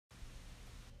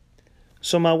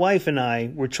So my wife and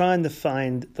I were trying to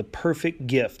find the perfect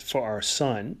gift for our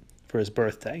son for his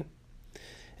birthday.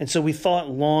 And so we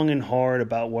thought long and hard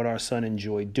about what our son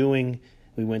enjoyed doing.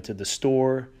 We went to the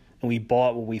store and we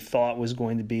bought what we thought was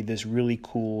going to be this really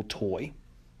cool toy.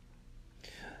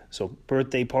 So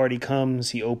birthday party comes,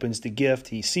 he opens the gift,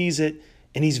 he sees it,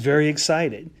 and he's very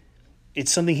excited.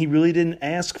 It's something he really didn't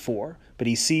ask for, but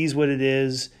he sees what it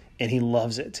is and he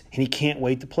loves it, and he can't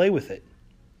wait to play with it.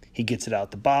 He gets it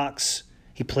out the box.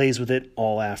 He plays with it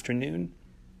all afternoon.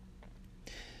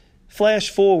 Flash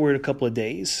forward a couple of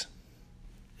days,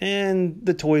 and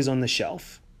the toy's on the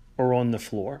shelf or on the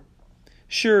floor.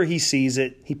 Sure, he sees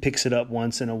it. He picks it up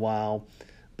once in a while,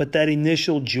 but that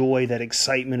initial joy, that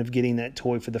excitement of getting that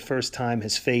toy for the first time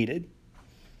has faded.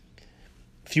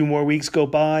 A few more weeks go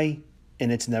by,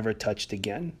 and it's never touched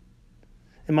again.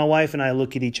 And my wife and I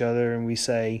look at each other and we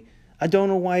say, I don't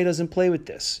know why he doesn't play with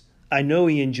this. I know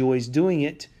he enjoys doing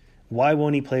it. Why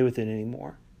won't he play with it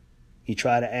anymore? You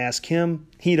try to ask him,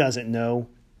 he doesn't know.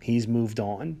 He's moved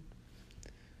on.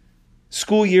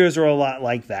 School years are a lot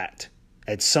like that.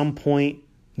 At some point,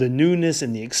 the newness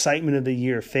and the excitement of the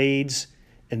year fades,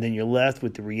 and then you're left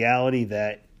with the reality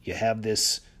that you have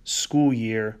this school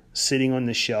year sitting on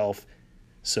the shelf,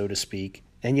 so to speak,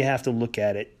 and you have to look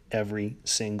at it every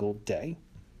single day.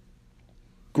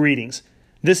 Greetings.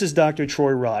 This is Dr.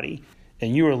 Troy Roddy,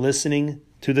 and you are listening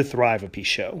to The Thrivapy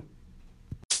Show.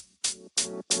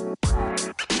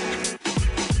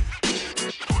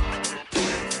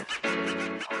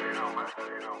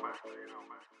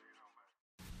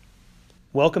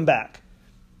 Welcome back.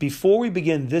 Before we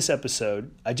begin this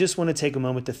episode, I just want to take a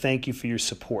moment to thank you for your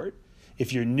support.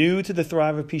 If you're new to The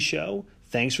Thrivapy Show,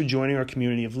 thanks for joining our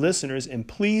community of listeners, and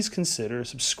please consider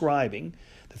subscribing.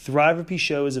 The Thrivapy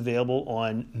Show is available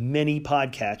on many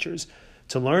podcatchers.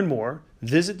 To learn more,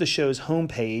 visit the show's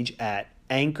homepage at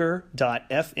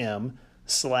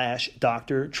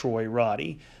anchor.fm/Dr. Troy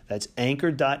Roddy. That's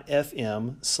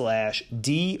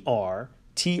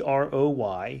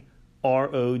anchor.fm/DrTroyRoddy.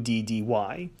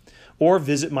 Or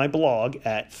visit my blog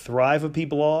at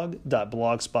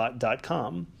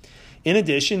thrivapyblog.blogspot.com. In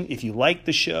addition, if you like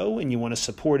the show and you want to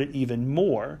support it even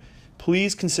more,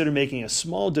 please consider making a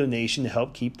small donation to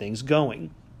help keep things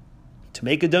going. To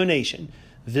make a donation,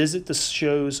 visit the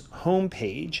show's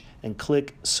homepage and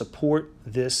click Support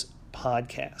This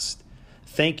Podcast.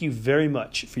 Thank you very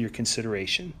much for your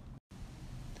consideration.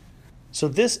 So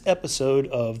this episode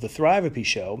of The Thrivapy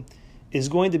Show is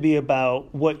going to be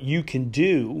about what you can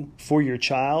do for your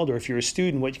child, or if you're a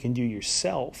student, what you can do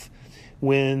yourself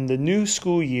when the new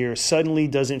school year suddenly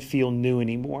doesn't feel new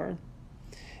anymore.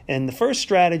 And the first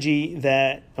strategy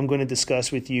that I'm going to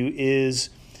discuss with you is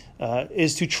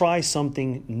to try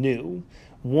something new.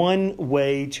 One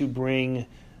way to bring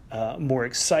more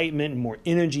excitement and more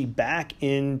energy back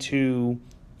into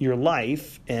your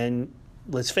life, and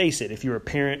let's face it, if you're a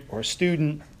parent or a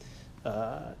student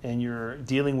and you're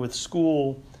dealing with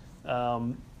school,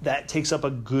 that takes up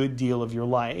a good deal of your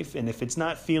life. And if it's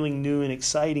not feeling new and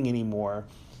exciting anymore,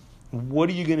 what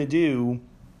are you going to do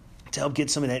to help get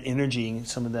some of that energy,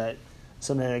 some of that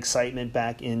excitement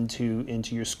back into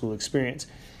your school experience?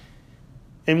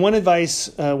 And one piece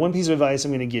of advice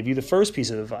I'm going to give you, the first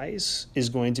piece of advice, is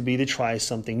going to be to try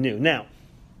something new. Now,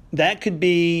 that's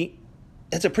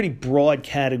a pretty broad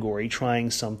category, trying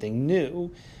something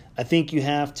new. I think you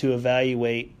have to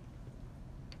evaluate,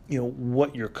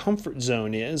 what your comfort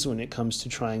zone is when it comes to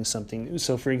trying something new.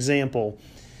 So, for example,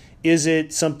 is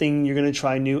it something you're going to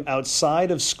try new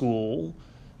outside of school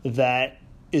that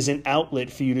is an outlet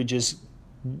for you to just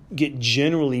get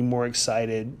generally more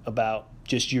excited about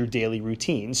just your daily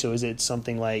routine? So is it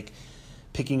something like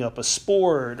picking up a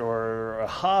sport or a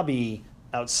hobby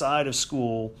outside of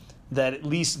school that at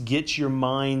least gets your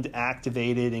mind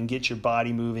activated and gets your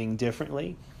body moving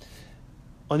differently?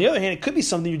 On the other hand, it could be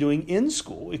something you're doing in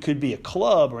school. It could be a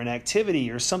club or an activity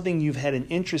or something you've had an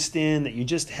interest in that you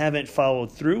just haven't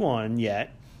followed through on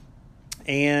yet.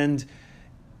 And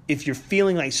if you're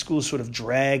feeling like school's sort of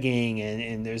dragging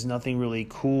and there's nothing really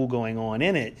cool going on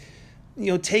in it,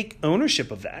 take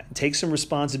ownership of that. Take some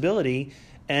responsibility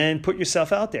and put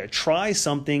yourself out there. Try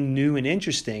something new and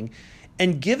interesting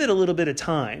and give it a little bit of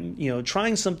time.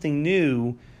 Trying something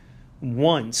new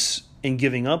once and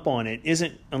giving up on it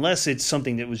isn't, unless it's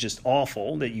something that was just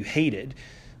awful, that you hated,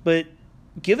 but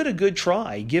give it a good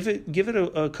try. Give it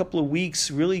a couple of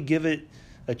weeks, really give it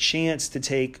a chance to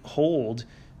take hold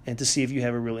and to see if you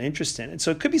have a real interest in it. So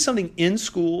it could be something in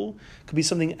school, could be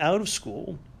something out of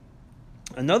school.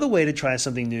 Another way to try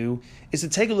something new is to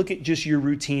take a look at just your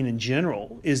routine in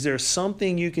general. Is there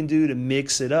something you can do to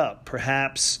mix it up?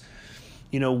 Perhaps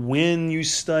when you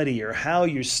study or how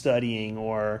you're studying,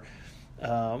 or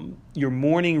your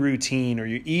morning routine or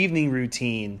your evening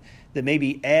routine, that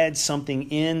maybe add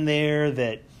something in there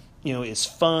that, is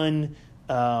fun,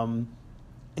 and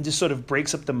just sort of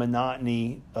breaks up the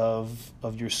monotony of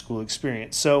your school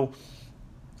experience. So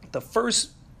the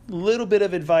first little bit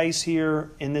of advice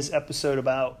here in this episode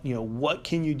about, what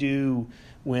can you do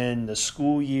when the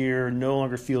school year no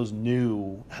longer feels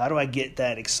new? How do I get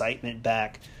that excitement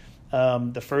back?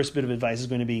 The first bit of advice is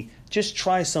going to be just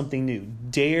try something new.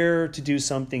 Dare to do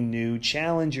something new.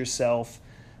 Challenge yourself,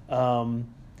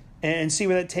 and see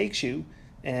where that takes you.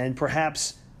 And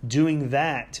perhaps doing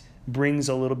that brings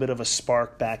a little bit of a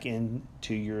spark back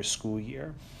into your school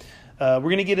year. We're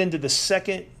going to get into the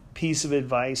second piece of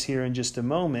advice here in just a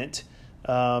moment.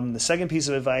 The second piece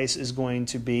of advice is going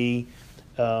to be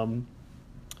to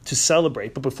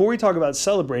celebrate. But before we talk about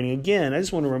celebrating, again, I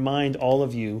just want to remind all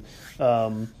of you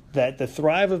that the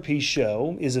Thrive of Peace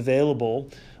show is available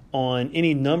on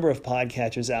any number of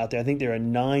podcatchers out there. I think there are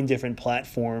 9 different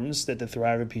platforms that the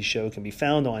Thrive of Peace show can be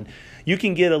found on. You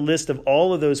can get a list of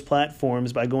all of those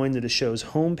platforms by going to the show's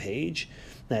homepage.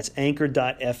 That's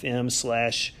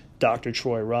anchor.fm/Dr.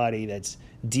 Troy Roddy. That's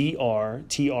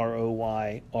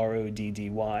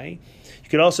DrTroyRoddy. You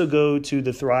could also go to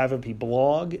the Thrive of Peace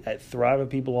blog at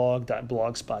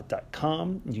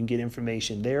thriveofpeaceblog.blogspot.com. You can get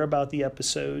information there about the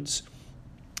episodes.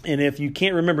 And if you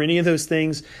can't remember any of those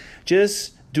things,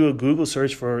 just do a Google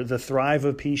search for the Thrive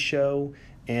of Peace show,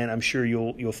 and I'm sure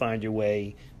you'll find your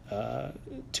way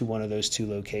to one of those 2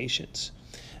 locations.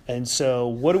 And so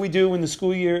what do we do when the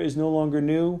school year is no longer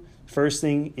new? First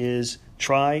thing is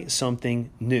try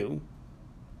something new.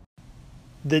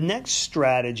 The next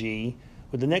strategy,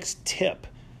 or the next tip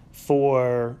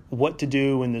for what to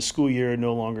do when the school year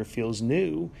no longer feels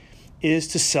new, is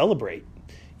to celebrate.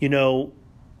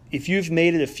 If you've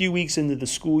made it a few weeks into the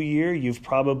school year, you've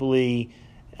probably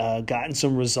gotten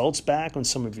some results back on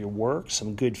some of your work,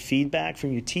 some good feedback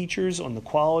from your teachers on the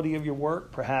quality of your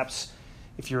work. Perhaps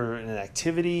if you're in an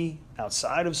activity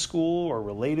outside of school or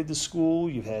related to school,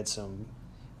 you've had some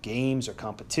games or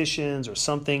competitions or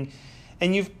something,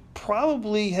 and you've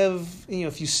probably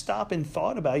if you stop and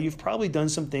thought about it, you've probably done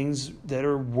some things that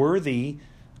are worthy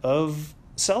of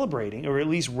celebrating, or at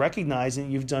least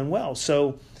recognizing you've done well.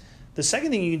 So the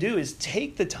second thing you can do is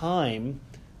take the time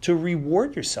to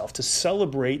reward yourself, to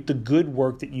celebrate the good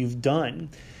work that you've done.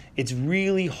 It's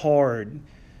really hard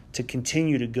to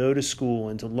continue to go to school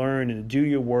and to learn and to do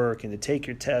your work and to take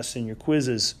your tests and your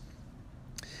quizzes.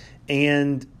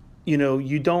 And,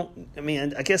 you don't,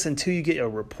 I guess until you get a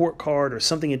report card or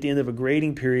something at the end of a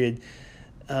grading period,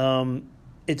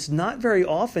 it's not very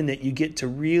often that you get to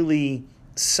really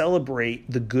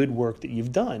celebrate the good work that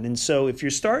you've done. And so if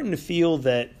you're starting to feel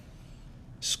that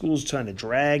school's trying to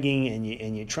dragging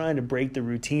and you're trying to break the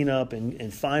routine up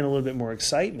and find a little bit more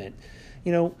excitement,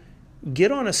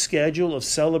 get on a schedule of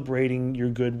celebrating your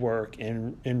good work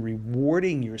and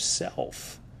rewarding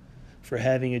yourself for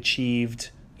having achieved,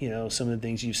 some of the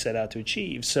things you set out to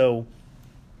achieve. So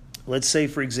let's say,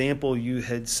 for example, you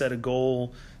had set a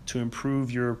goal to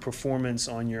improve your performance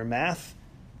on your math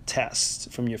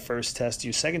test from your first test to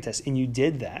your second test, and you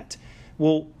did that.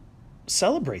 Well,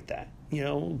 celebrate that.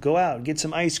 Go out and get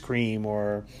some ice cream,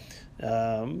 or,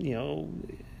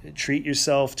 treat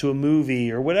yourself to a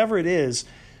movie, or whatever it is.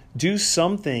 Do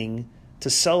something to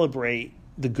celebrate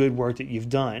the good work that you've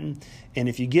done. And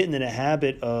if you get into the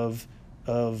habit of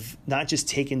not just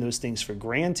taking those things for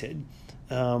granted,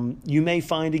 you may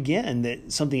find again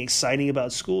that something exciting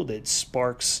about school that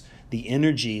sparks the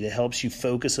energy, that helps you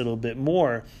focus a little bit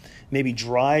more, maybe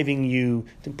driving you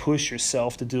to push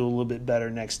yourself to do a little bit better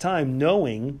next time,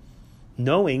 knowing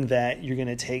that you're going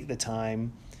to take the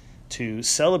time to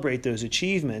celebrate those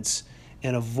achievements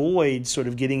and avoid sort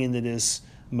of getting into this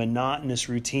monotonous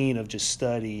routine of just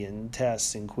study and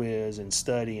test and quiz and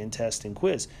study and test and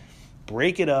quiz.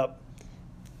 Break it up,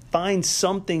 find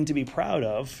something to be proud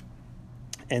of,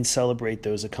 and celebrate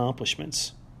those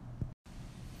accomplishments.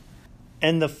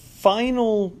 And the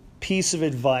final piece of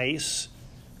advice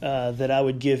that I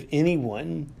would give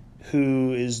anyone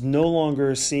who is no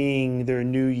longer seeing their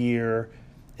new year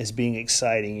as being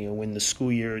exciting, when the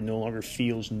school year no longer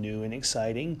feels new and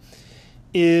exciting,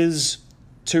 is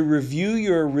to review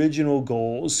your original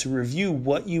goals, to review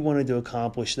what you wanted to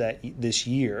accomplish this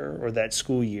year or that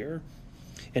school year,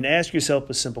 and ask yourself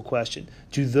a simple question: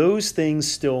 do those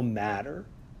things still matter?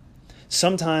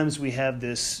 Sometimes we have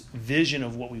this vision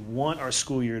of what we want our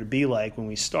school year to be like when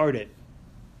we start it,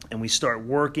 and we start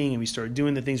working and we start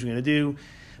doing the things we're going to do,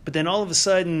 but then all of a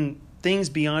sudden things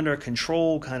beyond our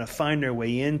control kind of find their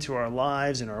way into our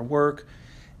lives and our work,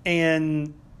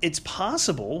 And it's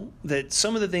possible that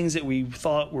some of the things that we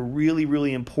thought were really,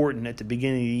 really important at the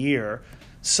beginning of the year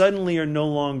suddenly are no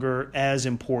longer as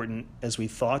important as we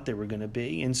thought they were going to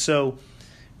be. And so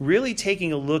really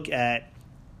taking a look at,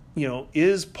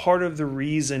 is part of the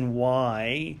reason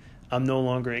why I'm no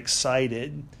longer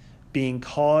excited being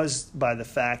caused by the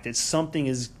fact that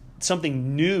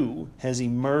something new has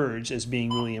emerged as being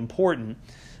really important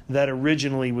that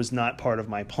originally was not part of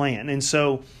my plan. And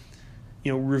so,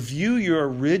 review your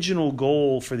original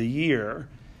goal for the year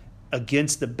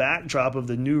against the backdrop of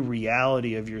the new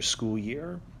reality of your school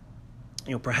year.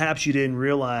 Perhaps you didn't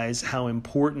realize how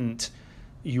important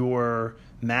your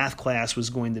math class was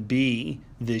going to be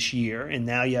this year, and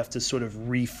now you have to sort of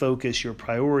refocus your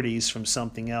priorities from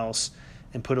something else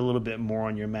and put a little bit more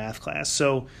on your math class.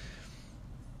 So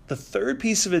the third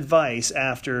piece of advice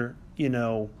after,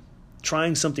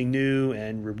 trying something new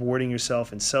and rewarding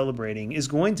yourself and celebrating is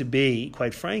going to be,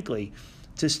 quite frankly,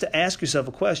 just to ask yourself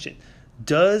a question.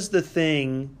 Does the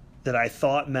thing that I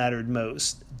thought mattered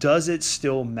most, does it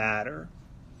still matter?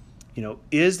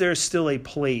 Is there still a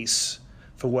place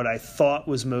for what I thought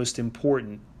was most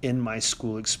important in my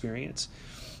school experience?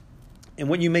 And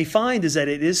what you may find is that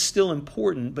it is still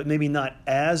important, but maybe not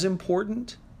as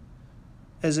important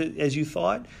as you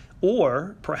thought,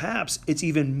 or perhaps it's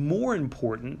even more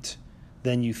important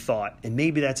than you thought. And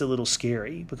maybe that's a little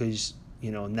scary because,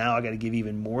 now I got to give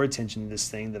even more attention to this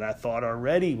thing that I thought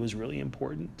already was really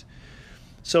important.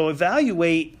 So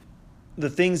evaluate the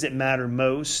things that matter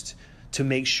most to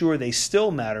make sure they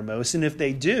still matter most. And if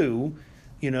they do,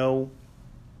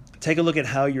 take a look at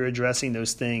how you're addressing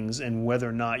those things and whether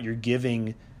or not you're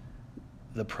giving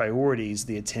the priorities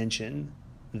the attention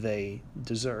they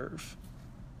deserve.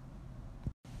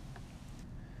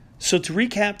 So to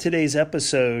recap today's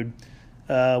episode,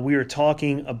 we are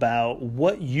talking about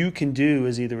what you can do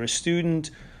as either a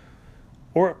student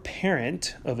or a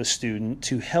parent of a student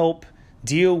to help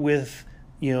deal with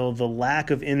the lack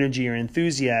of energy or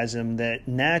enthusiasm that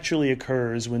naturally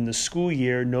occurs when the school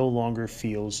year no longer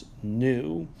feels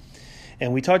new.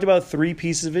 And we talked about 3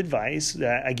 pieces of advice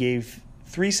that I gave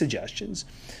 3 suggestions.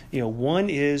 One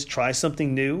is try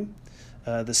something new.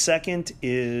 The second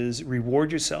is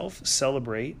reward yourself,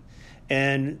 celebrate.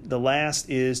 And the last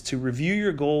is to review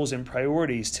your goals and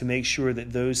priorities to make sure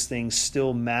that those things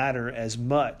still matter as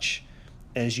much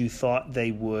as you thought they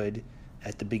would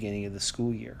at the beginning of the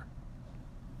school year.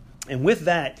 And with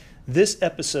that, this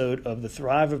episode of the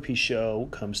Thrive-OP Show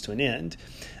comes to an end.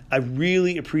 I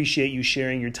really appreciate you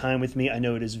sharing your time with me. I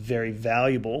know it is very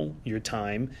valuable, your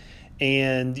time,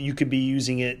 and you could be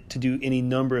using it to do any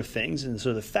number of things. And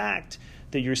so the fact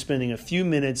that you're spending a few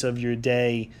minutes of your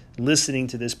day listening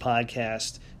to this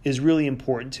podcast is really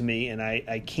important to me, and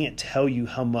I can't tell you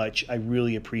how much I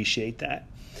really appreciate that.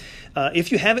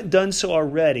 If you haven't done so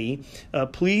already,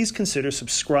 please consider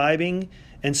subscribing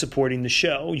and supporting the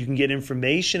show. You can get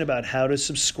information about how to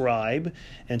subscribe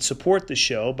and support the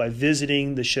show by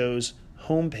visiting the show's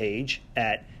homepage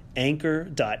at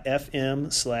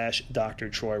anchor.fm/Dr.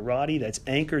 Troy Roddy. That's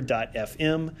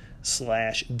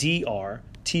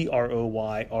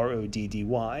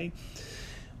anchor.fm/DrTroyRoddy.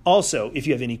 Also, if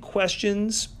you have any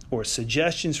questions or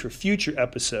suggestions for future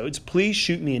episodes, please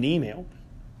shoot me an email.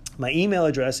 My email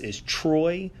address is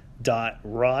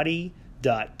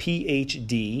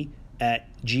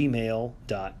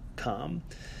troy.roddy.phd@gmail.com.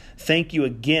 Thank you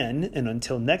again, and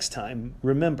until next time,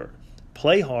 remember,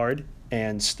 play hard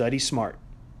and study smart.